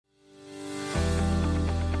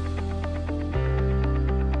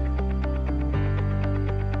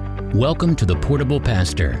Welcome to The Portable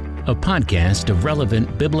Pastor, a podcast of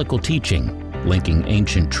relevant biblical teaching, linking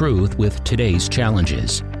ancient truth with today's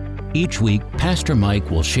challenges. Each week, Pastor Mike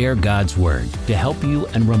will share God's Word to help you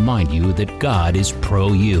and remind you that God is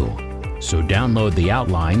pro-you. So download the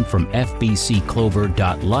outline from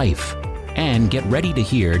fbcclover.life and get ready to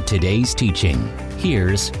hear today's teaching.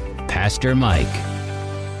 Here's Pastor Mike.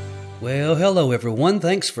 Well, hello everyone.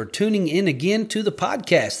 Thanks for tuning in again to the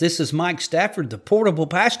podcast. This is Mike Stafford, the Portable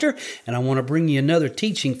Pastor, and I want to bring you another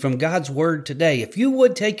teaching from God's Word today. If you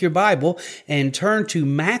would take your Bible and turn to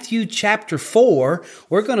Matthew chapter 4,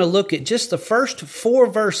 we're going to look at just the first 4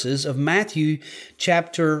 verses of Matthew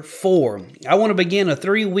chapter 4. I want to begin a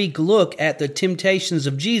 3-week look at the temptations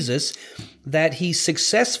of Jesus that he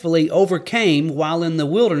successfully overcame while in the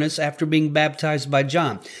wilderness after being baptized by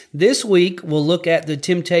John. This week, we'll look at the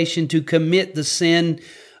temptation to commit the sin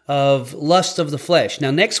of lust of the flesh. Now,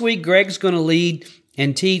 next week, Greg's going to lead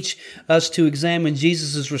and teach us to examine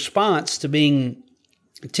Jesus' response to being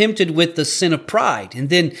tempted with the sin of pride. And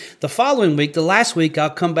then the following week, the last week, I'll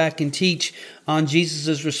come back and teach on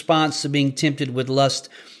Jesus' response to being tempted with lust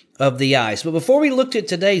of the eyes. But before we look at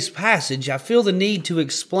today's passage, I feel the need to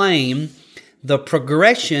explain the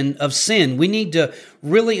progression of sin. We need to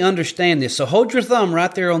really understand this. So hold your thumb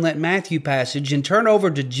right there on that Matthew passage and turn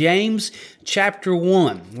over to James chapter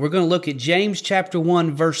 1. We're going to look at James chapter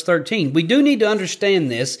 1, verse 13. We do need to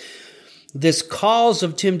understand this cause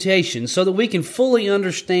of temptation so that we can fully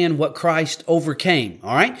understand what Christ overcame.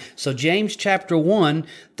 All right? So James chapter 1,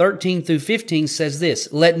 13 through 15 says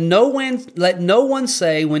this, Let no one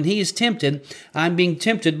say when he is tempted, I'm being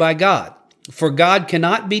tempted by God. For God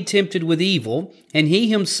cannot be tempted with evil, and he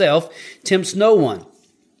himself tempts no one.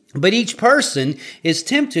 But each person is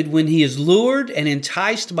tempted when he is lured and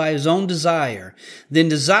enticed by his own desire. Then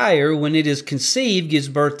desire, when it is conceived, gives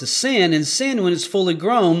birth to sin, and sin, when it's fully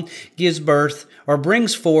grown, gives birth or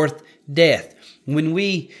brings forth death. When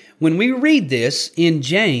we read this in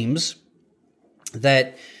James,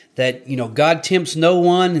 that God tempts no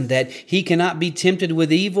one and that he cannot be tempted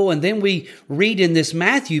with evil. And then we read in this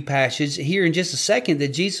Matthew passage here in just a second that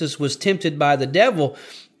Jesus was tempted by the devil.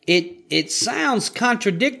 It sounds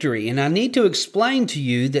contradictory, and I need to explain to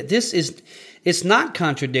you that it's not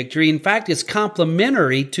contradictory. In fact, it's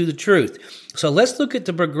complementary to the truth. So let's look at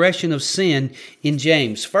the progression of sin in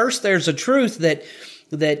James. First, there's a truth that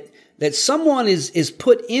someone is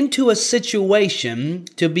put into a situation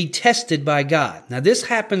to be tested by God. Now, this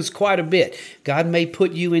happens quite a bit. God may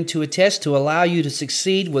put you into a test to allow you to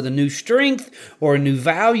succeed with a new strength or a new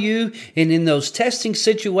value. And in those testing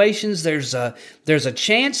situations, there's a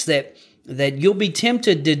chance that you'll be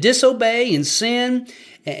tempted to disobey and sin.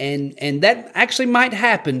 And that actually might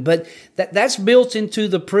happen, but that's built into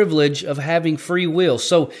the privilege of having free will.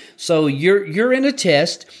 So you're in a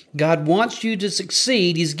test. God wants you to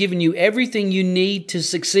succeed. He's given you everything you need to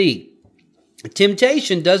succeed.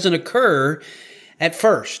 Temptation doesn't occur at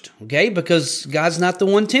first, okay? Because God's not the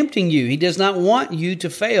one tempting you. He does not want you to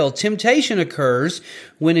fail. Temptation occurs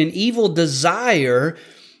when an evil desire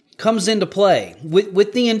comes into play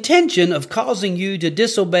with the intention of causing you to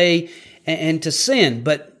disobey and to sin.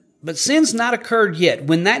 But sin's not occurred yet.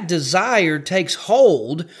 When that desire takes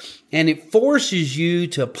hold and it forces you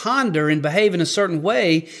to ponder and behave in a certain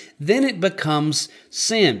way, then it becomes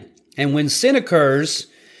sin. And when sin occurs,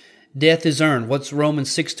 death is earned. What's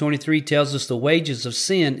Romans 6:23 tells us, the wages of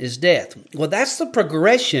sin is death. Well, that's the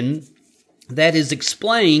progression that is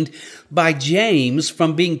explained by James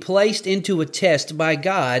from being placed into a test by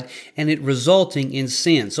God and it resulting in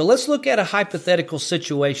sin. So let's look at a hypothetical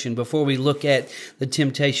situation before we look at the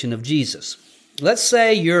temptation of Jesus. Let's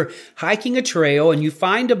say you're hiking a trail and you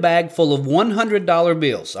find a bag full of $100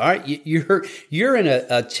 bills. All right, you're in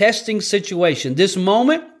a testing situation. This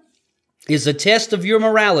moment is a test of your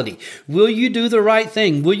morality. Will you do the right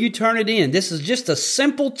thing? Will you turn it in? This is just a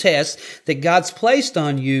simple test that God's placed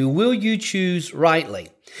on you. Will you choose rightly?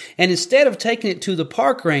 And instead of taking it to the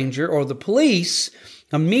park ranger or the police,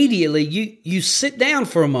 immediately you sit down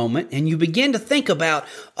for a moment and you begin to think about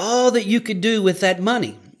all that you could do with that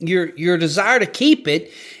money. Your desire to keep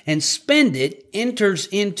it and spend it enters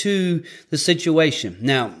into the situation.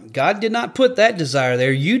 Now, God did not put that desire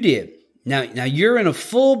there. You did. Now you're in a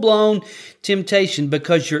full-blown temptation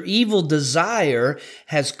because your evil desire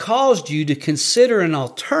has caused you to consider an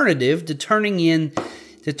alternative to turning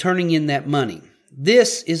in that money.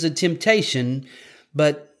 This is a temptation,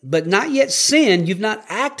 but not yet sin. You've not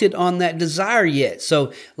acted on that desire yet.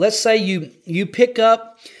 So let's say you pick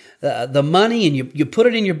up the money and you put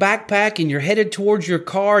it in your backpack and you're headed towards your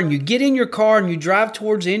car, and you get in your car and you drive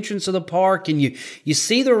towards the entrance of the park, and you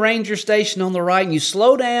see the ranger station on the right, and you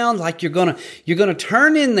slow down like you're gonna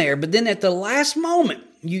turn in there, but then at the last moment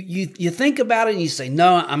you think about it and you say,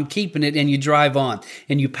 no, I'm keeping it, and you drive on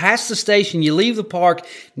and you pass the station, you leave the park.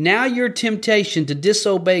 Now your temptation to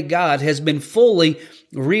disobey God has been fully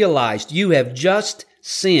realized. You have just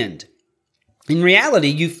sinned. In reality,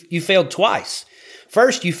 you failed twice.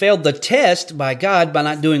 First, you failed the test by God by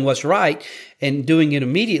not doing what's right and doing it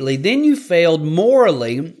immediately. Then you failed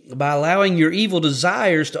morally by allowing your evil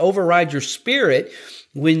desires to override your spirit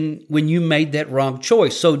when you made that wrong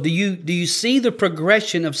choice. So do you see the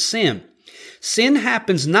progression of sin? Sin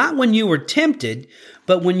happens not when you were tempted,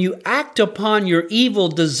 but when you act upon your evil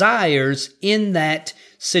desires in that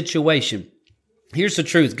situation. Here's the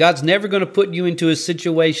truth. God's never going to put you into a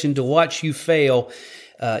situation to watch you fail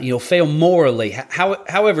morally.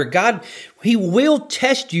 However, God, He will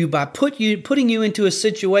test you by putting you into a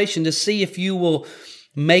situation to see if you will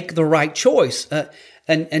make the right choice.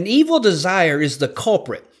 An evil desire is the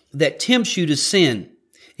culprit that tempts you to sin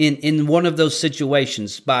in one of those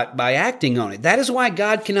situations by acting on it. That is why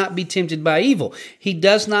God cannot be tempted by evil. He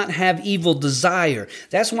does not have evil desire.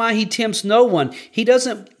 That's why He tempts no one. He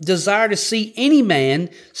doesn't desire to see any man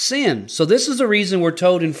sin. So this is the reason we're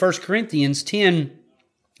told in 1 Corinthians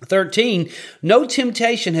 10:13, no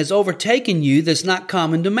temptation has overtaken you that's not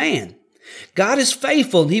common to man. God is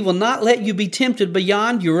faithful, and He will not let you be tempted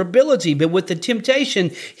beyond your ability. But with the temptation,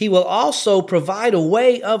 He will also provide a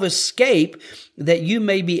way of escape that you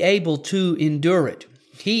may be able to endure it.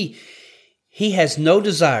 He has no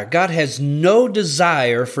desire. God has no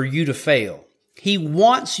desire for you to fail. He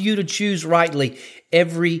wants you to choose rightly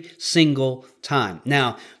every single time.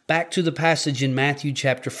 Now, back to the passage in Matthew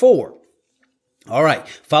chapter 4. All right,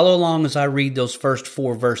 follow along as I read those first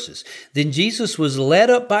 4 verses. Then Jesus was led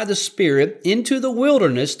up by the Spirit into the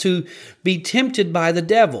wilderness to be tempted by the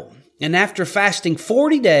devil. And after fasting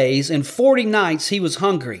 40 days and 40 nights, He was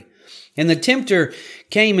hungry. And the tempter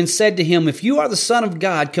came and said to Him, if you are the Son of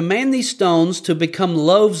God, command these stones to become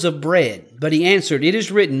loaves of bread. But He answered, it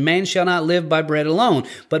is written, man shall not live by bread alone,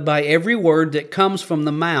 but by every word that comes from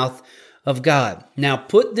the mouth of God. Now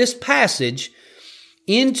put this passage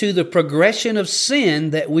into the progression of sin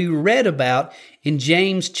that we read about in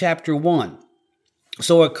James chapter 1.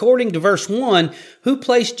 So according to verse 1, who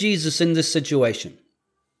placed Jesus in this situation?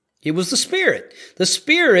 It was the Spirit. The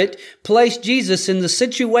Spirit placed Jesus in the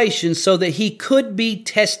situation so that He could be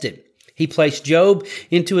tested. He placed Job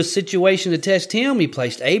into a situation to test him. He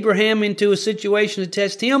placed Abraham into a situation to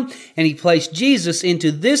test him. And He placed Jesus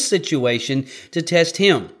into this situation to test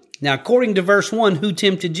him. Now, according to verse 1, who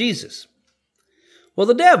tempted Jesus? Well,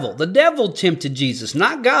 the devil. The devil tempted Jesus,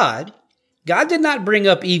 not God. God did not bring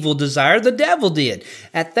up evil desire. The devil did.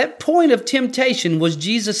 At that point of temptation, was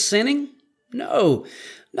Jesus sinning? No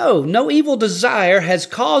evil desire has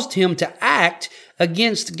caused Him to act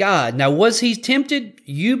against God. Now, was He tempted?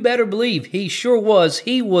 You better believe He sure was.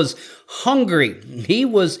 He was hungry. He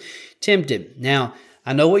was tempted. Now,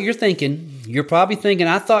 I know what you're thinking. You're probably thinking,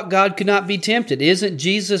 I thought God could not be tempted. Isn't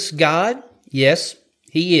Jesus God? Yes,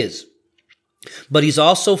 He is. But He's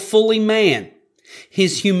also fully man.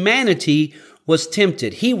 His humanity was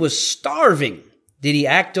tempted. He was starving. Did He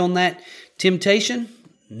act on that temptation?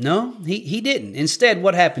 No, he didn't. Instead,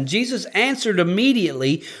 what happened? Jesus answered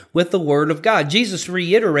immediately with the word of God. Jesus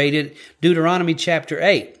reiterated Deuteronomy chapter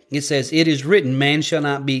 8. It says, it is written, man shall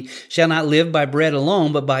not live by bread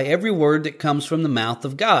alone, but by every word that comes from the mouth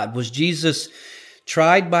of God. Was Jesus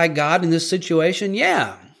tried by God in this situation?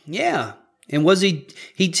 Yeah. And was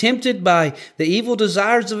he tempted by the evil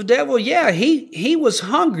desires of the devil? Yeah, he was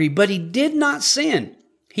hungry, but he did not sin.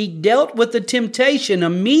 He dealt with the temptation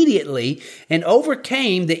immediately and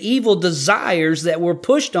overcame the evil desires that were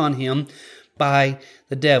pushed on him by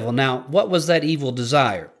the devil. Now, what was that evil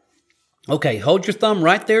desire? Okay, hold your thumb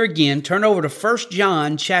right there again. Turn over to 1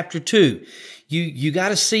 John chapter 2. You got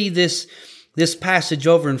to see this passage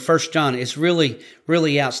over in 1 John. It's really,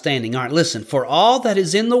 really outstanding. All right, listen. For all that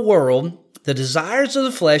is in the world, the desires of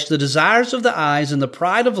the flesh, the desires of the eyes, and the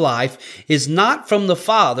pride of life is not from the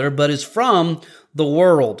Father, but is from the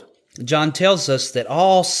world. John tells us that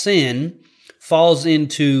all sin falls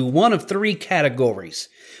into one of 3 categories.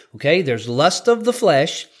 Okay, there's lust of the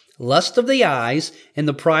flesh, lust of the eyes, and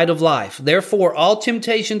the pride of life. Therefore, all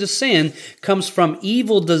temptation to sin comes from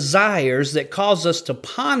evil desires that cause us to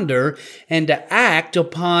ponder and to act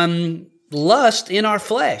upon lust in our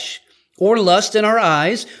flesh, or lust in our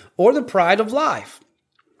eyes, or the pride of life.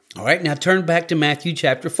 All right, now turn back to Matthew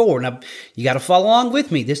chapter 4. Now, you got to follow along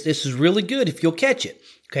with me. This is really good if you'll catch it.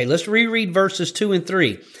 Okay, let's reread verses 2 and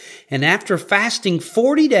 3. And after fasting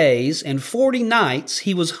 40 days and 40 nights,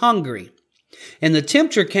 he was hungry. And the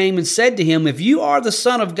tempter came and said to him, if you are the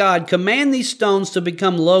Son of God, command these stones to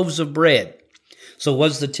become loaves of bread. So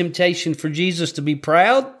was the temptation for Jesus to be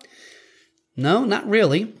proud? No, not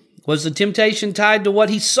really. Was the temptation tied to what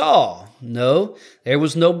he saw? No, there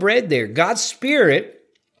was no bread there. God's Spirit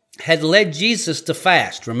had led Jesus to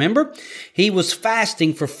fast. Remember? He was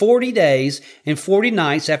fasting for 40 days and 40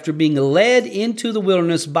 nights after being led into the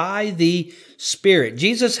wilderness by the Spirit.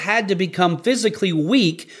 Jesus had to become physically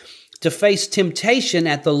weak to face temptation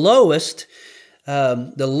at the lowest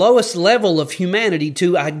level of humanity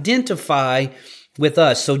to identify with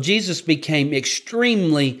us. So Jesus became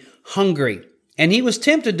extremely hungry. And he was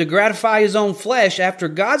tempted to gratify his own flesh after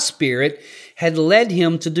God's Spirit had led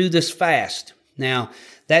him to do this fast. Now,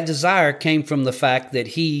 that desire came from the fact that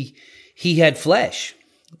he had flesh.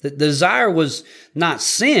 The desire was not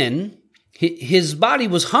sin. His body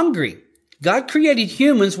was hungry. God created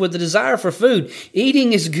humans with a desire for food.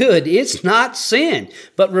 Eating is good. It's not sin.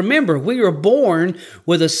 But remember, we are born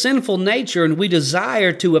with a sinful nature and we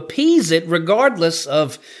desire to appease it regardless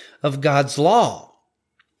of God's law.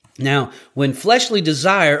 Now, when fleshly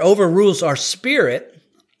desire overrules our spirit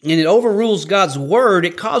and it overrules God's word,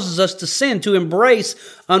 it causes us to sin, to embrace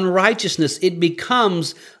unrighteousness. It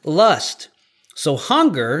becomes lust. So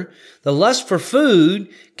hunger, the lust for food,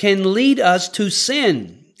 can lead us to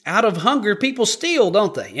sin. Out of hunger, people steal,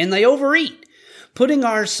 don't they? And they overeat. Putting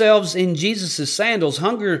ourselves in Jesus' sandals,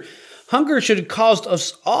 hunger should have caused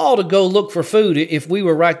us all to go look for food if we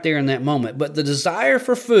were right there in that moment. But the desire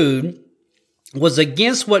for food was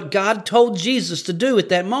against what God told Jesus to do at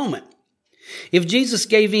that moment. If Jesus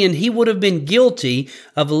gave in, he would have been guilty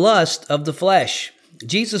of lust of the flesh.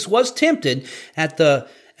 Jesus was tempted at the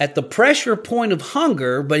pressure point of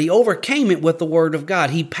hunger, but he overcame it with the word of God.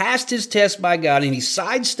 He passed his test by God and he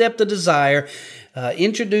sidestepped the desire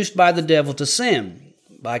introduced by the devil to sin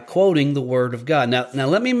by quoting the word of God. Now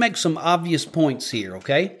let me make some obvious points here,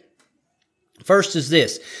 okay? First is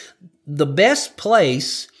this. The best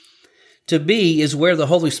place to be is where the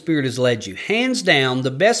Holy Spirit has led you. Hands down,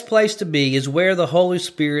 the best place to be is where the Holy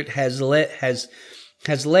Spirit has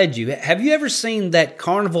led you. Have you ever seen that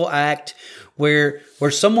carnival act where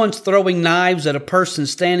someone's throwing knives at a person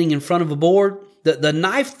standing in front of a board? The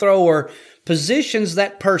knife thrower positions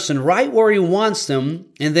that person right where he wants them,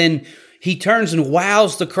 and then he turns and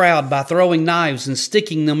wows the crowd by throwing knives and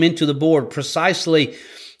sticking them into the board precisely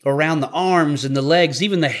around the arms and the legs,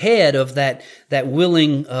 even the head of that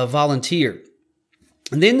willing volunteer.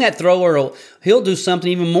 And then that thrower, he'll do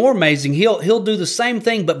something even more amazing. He'll do the same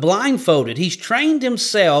thing, but blindfolded. He's trained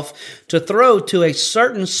himself to throw to a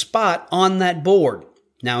certain spot on that board.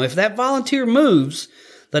 Now, if that volunteer moves,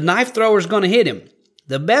 the knife thrower is going to hit him.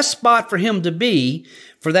 The best spot for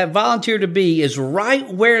that volunteer to be, is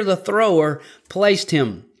right where the thrower placed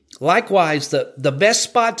him. Likewise, the best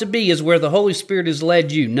spot to be is where the Holy Spirit has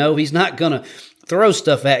led you. No, he's not going to throw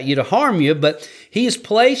stuff at you to harm you, but he's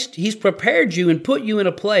prepared you and put you in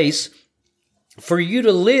a place for you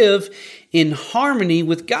to live in harmony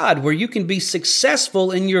with God, where you can be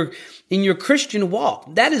successful in your Christian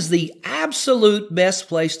walk. That is the absolute best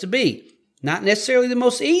place to be. Not necessarily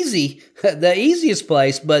the easiest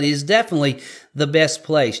place, but is definitely the best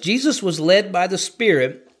place. Jesus was led by the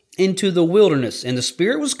Spirit into the wilderness, and the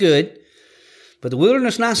Spirit was good, but the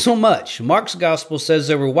wilderness not so much. Mark's gospel says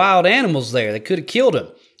there were wild animals there. They could have killed him.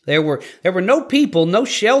 There were no people, no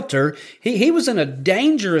shelter. He was in a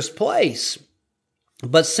dangerous place.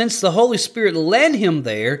 But since the Holy Spirit led him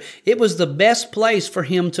there, it was the best place for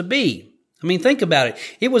him to be. I mean, think about it.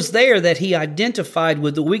 It was there that he identified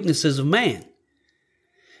with the weaknesses of man.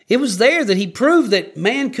 It was there that he proved that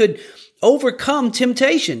man could overcome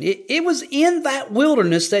temptation. It was in that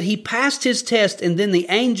wilderness that he passed his test, and then the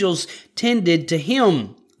angels tended to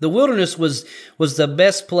him. The wilderness was the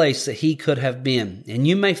best place that he could have been. And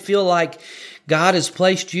you may feel like God has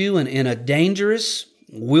placed you in a dangerous,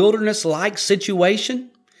 wilderness-like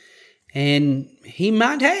situation, and he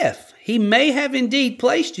might have. He may have indeed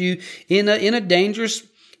placed you in a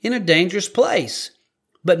dangerous place.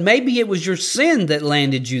 But maybe it was your sin that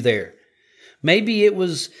landed you there. Maybe it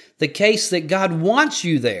was the case that God wants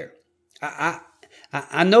you there.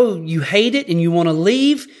 I know you hate it and you want to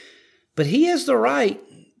leave, but he has the right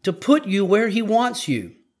to put you where he wants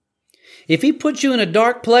you. If he puts you in a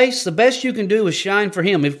dark place, the best you can do is shine for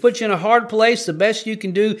him. If he puts you in a hard place, the best you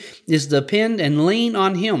can do is depend and lean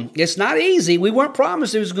on him. It's not easy. We weren't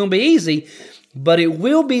promised it was going to be easy, but it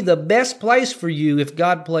will be the best place for you if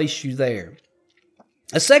God placed you there.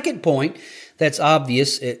 A second point that's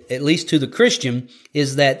obvious, at least to the Christian,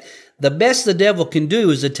 is that the best the devil can do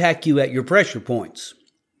is attack you at your pressure points.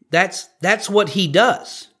 That's what he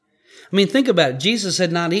does. I mean, think about it. Jesus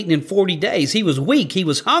had not eaten in 40 days. He was weak. He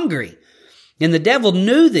was hungry. And the devil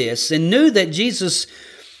knew this and knew that Jesus,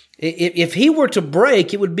 if he were to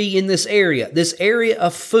break, it would be in this area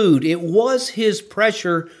of food. It was his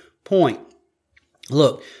pressure point.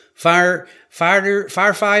 Look,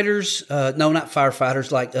 firefighters, no, not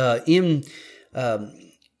firefighters, like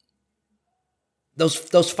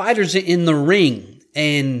those fighters in the ring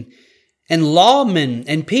and lawmen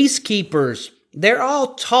and peacekeepers, they're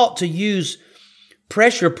all taught to use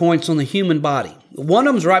pressure points on the human body. One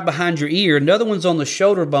of them's right behind your ear, another one's on the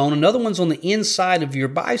shoulder bone, another one's on the inside of your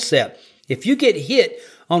bicep. If you get hit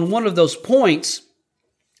on one of those points,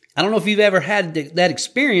 I don't know if you've ever had that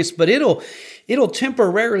experience, but it'll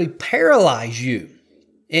temporarily paralyze you.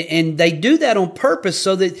 And they do that on purpose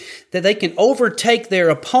so that they can overtake their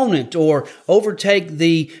opponent or overtake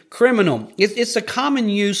the criminal. It's a common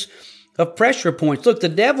use of pressure points. Look, the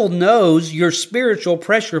devil knows your spiritual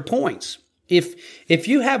pressure points. If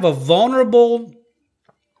you have a vulnerable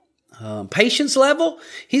patience level,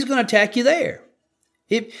 he's going to attack you there.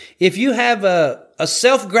 If you have a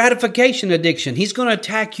self-gratification addiction, he's going to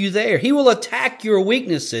attack you there. He will attack your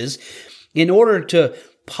weaknesses in order to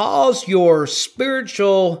pause your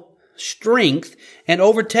spiritual strength and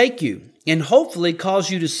overtake you and hopefully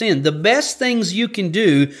cause you to sin. The best things you can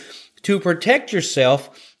do to protect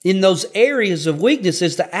yourself in those areas of weakness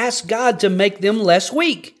is to ask God to make them less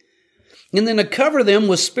weak and then to cover them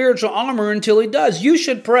with spiritual armor until he does. You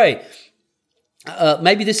should pray.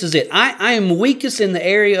 Maybe this is it. I am weakest in the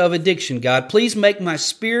area of addiction, God. Please make my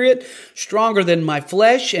spirit stronger than my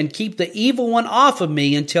flesh and keep the evil one off of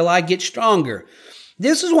me until I get stronger.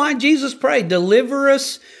 This is why Jesus prayed, deliver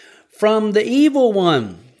us from the evil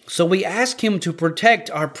one. So we ask him to protect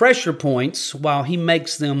our pressure points while he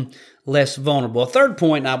makes them less vulnerable. A third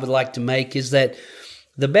point I would like to make is that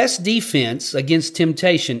the best defense against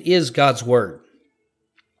temptation is God's Word.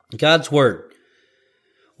 God's Word.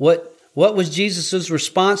 What was Jesus'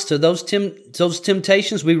 response to those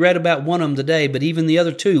temptations? We read about one of them today, but even the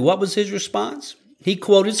other two. What was his response? He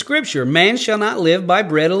quoted Scripture, man shall not live by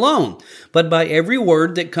bread alone, but by every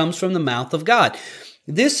word that comes from the mouth of God.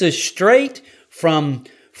 This is straight from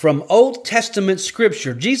Old Testament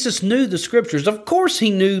Scripture. Jesus knew the Scriptures. Of course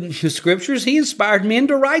he knew the Scriptures. He inspired men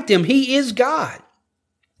to write them. He is God.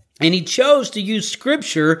 And he chose to use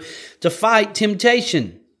Scripture to fight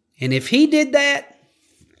temptation. And if he did that,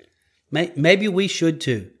 maybe we should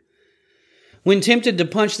too. When tempted to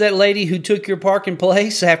punch that lady who took your parking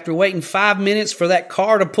place after waiting 5 minutes for that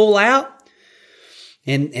car to pull out,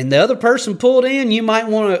 and the other person pulled in, you might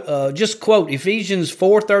want to just quote Ephesians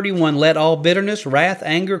 4:31, let all bitterness, wrath,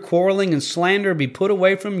 anger, quarreling, and slander be put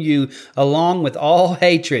away from you, along with all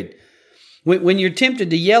hatred. When you're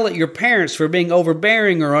tempted to yell at your parents for being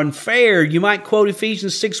overbearing or unfair, you might quote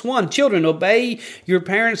Ephesians 6:1, children, obey your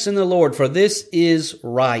parents in the Lord, for this is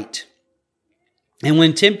right. And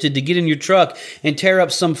when tempted to get in your truck and tear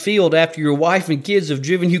up some field after your wife and kids have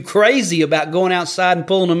driven you crazy about going outside and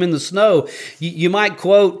pulling them in the snow, you might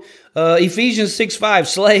quote Ephesians 6:5,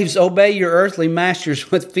 slaves, obey your earthly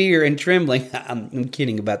masters with fear and trembling. I'm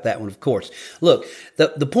kidding about that one, of course. Look,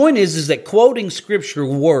 the point is that quoting Scripture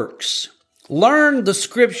works. Learn the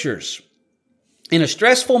Scriptures. In a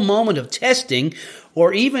stressful moment of testing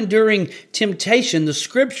or even during temptation, the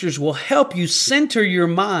Scriptures will help you center your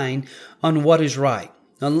mind on what is right.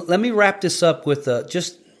 Now, let me wrap this up with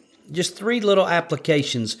just 3 little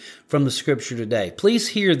applications from the Scripture today. Please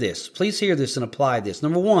hear this. Please hear this and apply this.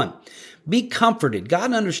 Number 1, be comforted.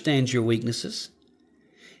 God understands your weaknesses.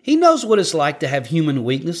 He knows what it's like to have human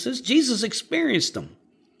weaknesses. Jesus experienced them.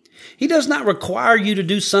 He does not require you to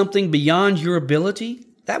do something beyond your ability.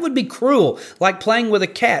 That would be cruel, like playing with a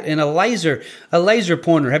cat and a laser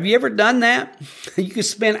pointer. Have you ever done that? You could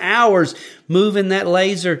spend hours moving that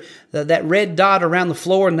laser, that red dot around the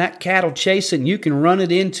floor, and that cat will chase it, and you can run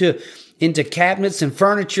it into cabinets and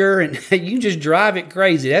furniture, and you just drive it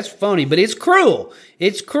crazy. That's funny, but it's cruel.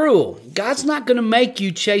 It's cruel. God's not going to make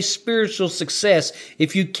you chase spiritual success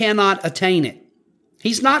if you cannot attain it.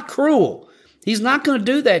 He's not cruel. He's not going to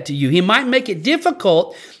do that to you. He might make it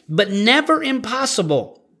difficult, but never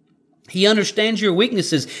impossible. He understands your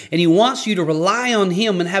weaknesses, and he wants you to rely on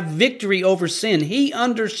him and have victory over sin. He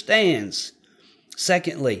understands.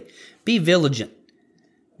 Secondly, be vigilant.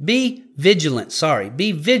 Be vigilant.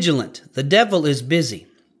 Be vigilant. The devil is busy.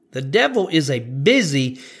 The devil is a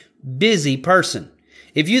busy person.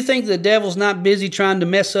 If you think the devil's not busy trying to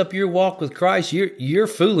mess up your walk with Christ, you're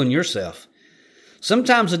fooling yourself.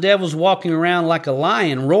 Sometimes the devil's walking around like a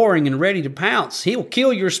lion, roaring and ready to pounce. He'll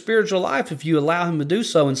kill your spiritual life if you allow him to do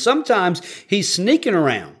so. And sometimes he's sneaking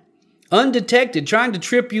around, undetected, trying to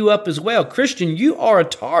trip you up as well. Christian, you are a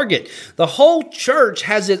target. The whole church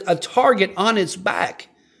has a target on its back.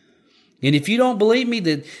 And if you don't believe me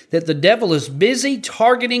that the devil is busy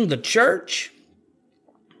targeting the church,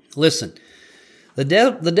 listen, the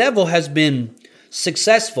devil has been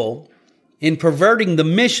successful in perverting the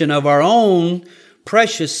mission of our own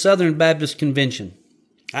precious Southern Baptist Convention.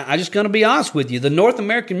 I'm just going to be honest with you. The North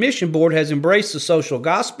American Mission Board has embraced the social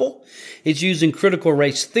gospel. It's using critical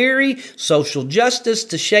race theory, social justice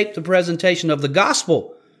to shape the presentation of the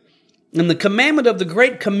gospel. And the commandment of the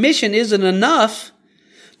Great Commission isn't enough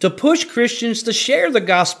to push Christians to share the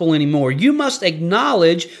gospel anymore. You must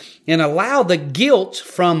acknowledge and allow the guilt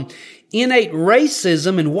from innate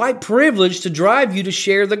racism and white privilege to drive you to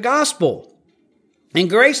share the gospel. And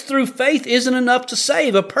grace through faith isn't enough to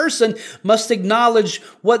save. A person must acknowledge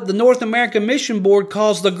what the North American Mission Board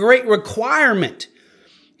calls the great requirement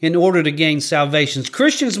in order to gain salvation.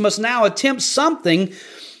 Christians must now attempt something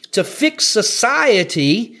to fix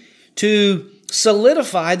society to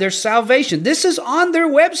solidify their salvation. This is on their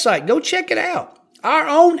website. Go check it out. Our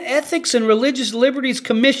own Ethics and Religious Liberties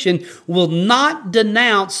Commission will not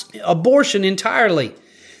denounce abortion entirely.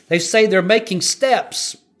 They say they're making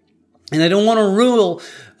steps, and they don't want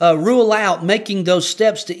to rule out making those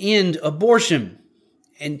steps to end abortion.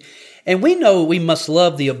 And we know we must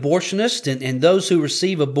love the abortionist and those who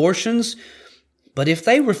receive abortions, but if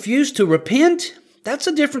they refuse to repent, that's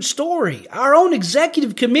a different story. Our own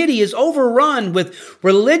executive committee is overrun with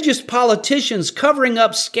religious politicians covering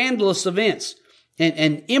up scandalous events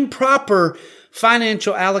and improper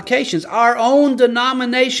financial allocations. Our own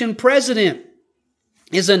denomination president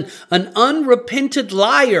is an unrepented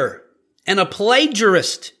liar and a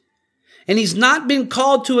plagiarist. And he's not been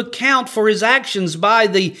called to account for his actions by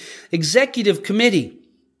the executive committee.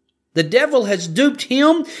 The devil has duped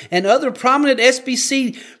him and other prominent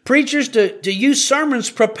SBC preachers to use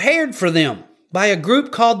sermons prepared for them by a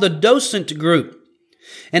group called the Docent Group.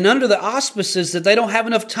 And under the auspices that they don't have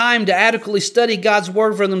enough time to adequately study God's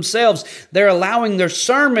Word for themselves, they're allowing their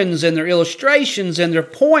sermons and their illustrations and their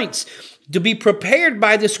points to be prepared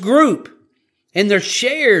by this group. And they're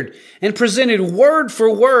shared and presented word for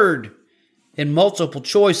word in multiple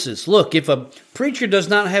choices. Look, if a preacher does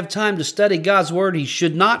not have time to study God's Word, he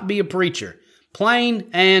should not be a preacher. Plain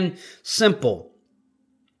and simple.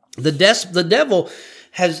 The devil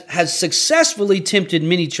has successfully tempted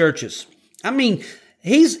many churches. I mean,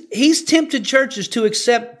 he's tempted churches to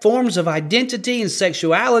accept forms of identity and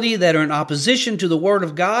sexuality that are in opposition to the Word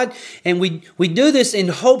of God. And we do this in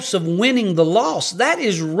hopes of winning the lost. That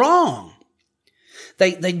is wrong.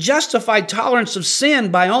 They justify tolerance of sin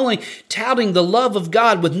by only touting the love of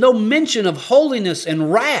God with no mention of holiness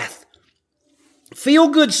and wrath.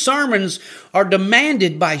 Feel-good sermons are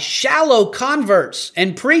demanded by shallow converts,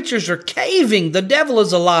 and preachers are caving. The devil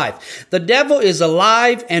is alive. The devil is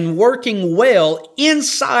alive and working well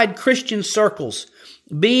inside Christian circles.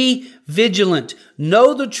 Be vigilant.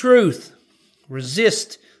 Know the truth.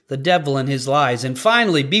 Resist the devil and his lies. And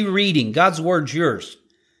finally, be reading. God's Word's yours.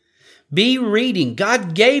 Be reading.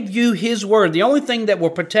 God gave you His Word. The only thing that will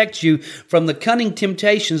protect you from the cunning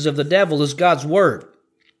temptations of the devil is God's Word.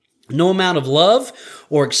 No amount of love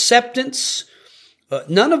or acceptance,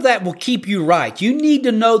 none of that will keep you right. You need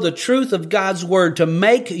to know the truth of God's Word to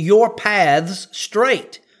make your paths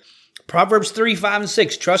straight. Proverbs 3, 5, and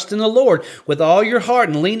 6, trust in the Lord with all your heart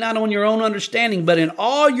and lean not on your own understanding, but in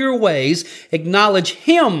all your ways acknowledge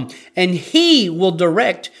Him, and He will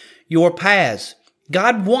direct your paths.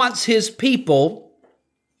 God wants His people,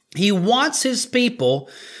 He wants His people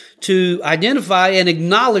to identify and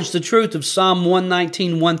acknowledge the truth of Psalm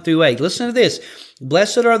 119, 1 through 8. Listen to this.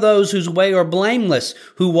 Blessed are those whose way are blameless,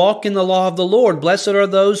 who walk in the law of the Lord. Blessed are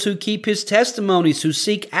those who keep His testimonies, who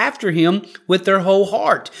seek after Him with their whole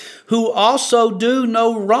heart, who also do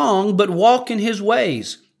no wrong, but walk in His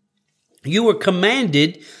ways. You have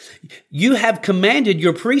commanded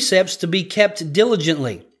your precepts to be kept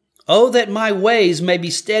diligently. Oh, that my ways may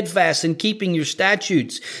be steadfast in keeping your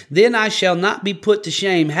statutes. Then I shall not be put to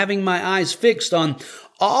shame, having my eyes fixed on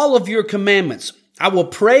all of your commandments. I will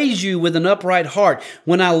praise you with an upright heart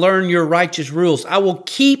when I learn your righteous rules. I will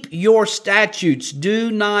keep your statutes. Do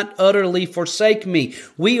not utterly forsake me.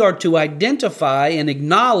 We are to identify and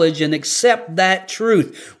acknowledge and accept that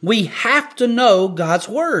truth. We have to know God's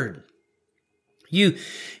Word. You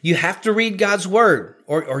have to read God's Word,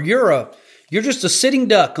 or you're just a sitting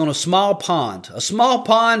duck on a small pond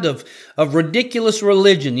of ridiculous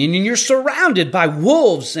religion. And you're surrounded by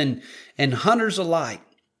wolves and and hunters alike.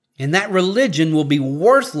 And that religion will be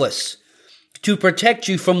worthless to protect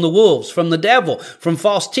you from the wolves, from the devil, from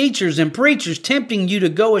false teachers and preachers tempting you to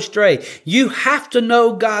go astray. You have to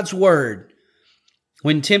know God's word.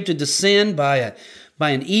 When tempted to sin by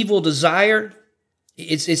an evil desire,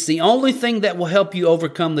 it's the only thing that will help you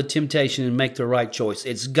overcome the temptation and make the right choice.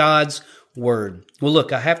 It's God's word. Well,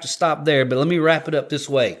 look, I have to stop there, but let me wrap it up this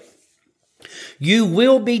way. You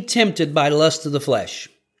will be tempted by lust of the flesh.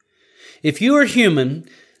 If you are human,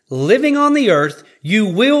 living on the earth, you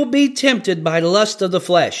will be tempted by lust of the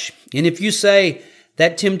flesh. And if you say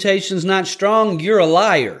that temptation's not strong, you're a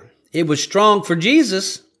liar. It was strong for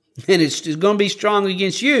Jesus, and it's going to be strong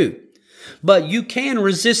against you. But you can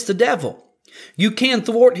resist the devil. You can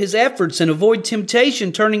thwart his efforts and avoid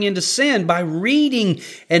temptation turning into sin by reading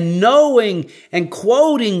and knowing and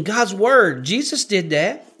quoting God's word. Jesus did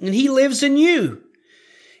that, and he lives in you.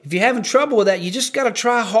 If you're having trouble with that, you just got to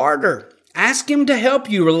try harder. Ask him to help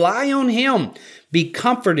you. Rely on him. Be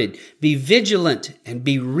comforted, be vigilant, and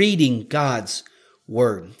be reading God's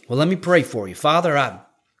word. Well, let me pray for you. Father, I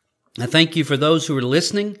thank you for those who are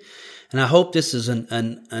listening, and I hope this is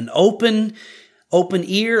an open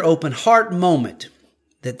ear, open heart moment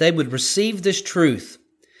that they would receive this truth,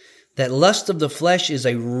 that lust of the flesh is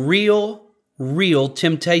a real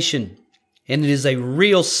temptation, and it is a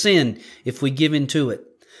real sin if we give into it.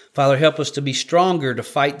 Father, help us to be stronger to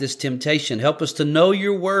fight this temptation. Help us to know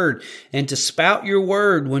your word and to spout your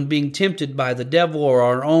word when being tempted by the devil or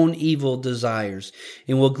our own evil desires.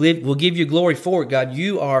 And we'll give you glory for it, God.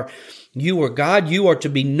 You are God. You are to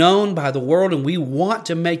be known by the world, and we want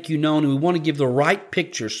to make you known, and we want to give the right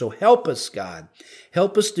picture. So help us, God.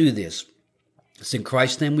 Help us do this. It's in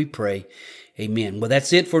Christ's name we pray. Amen. Well,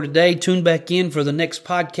 that's it for today. Tune back in for the next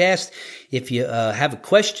podcast. If you have a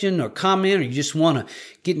question or comment, or you just want to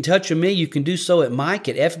get in touch with me, you can do so at Mike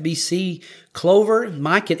at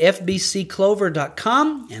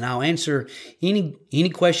fbcclover.com, and I'll answer any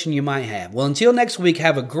question you might have. Well, until next week,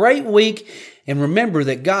 have a great week, and remember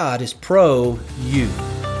that God is pro you.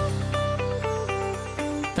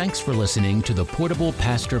 Thanks for listening to the Portable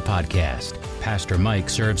Pastor Podcast. Pastor Mike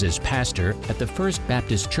serves as pastor at the First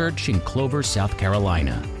Baptist Church in Clover, South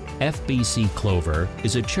Carolina. FBC Clover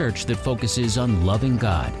is a church that focuses on loving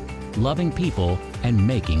God, loving people, and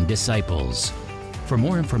making disciples. For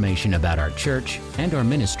more information about our church and our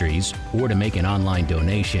ministries, or to make an online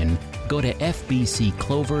donation, go to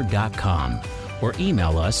fbcclover.com or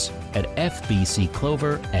email us at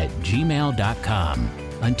fbcclover@gmail.com.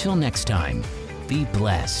 Until next time, be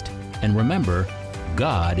blessed, and remember,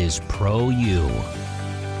 God is pro you.